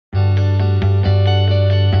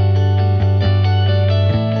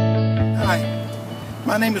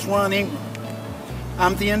My name is Ron Ingram.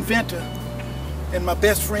 I'm the inventor, and my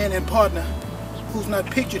best friend and partner, who's not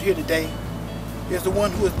pictured here today, is the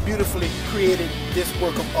one who has beautifully created this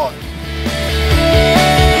work of art.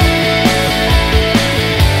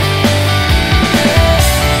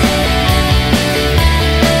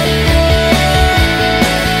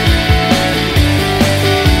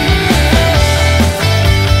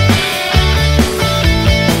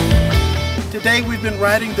 Today we've been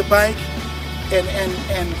riding the bike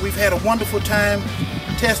and we've had a wonderful time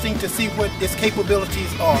testing to see what its capabilities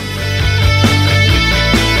are. We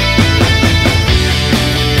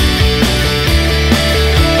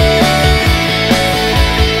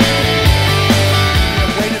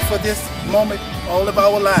have waited for this moment all of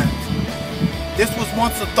our lives. This was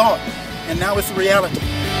once a thought, and now it's a reality.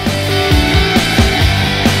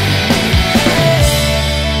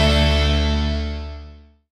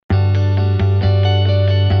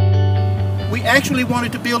 We actually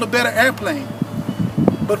wanted to build a better airplane,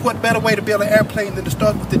 but what better way to build an airplane than to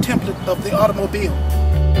start with the template of the automobile?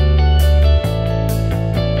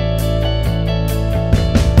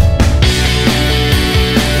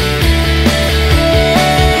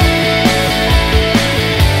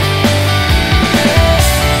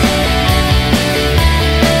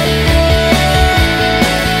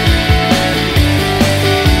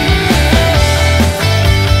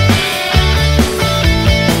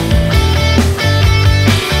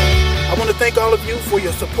 Thank all of you for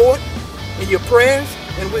your support and your prayers,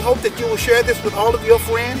 and we hope that you will share this with all of your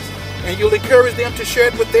friends and you'll encourage them to share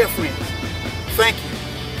it with their friends. Thank you,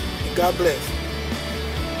 and God bless.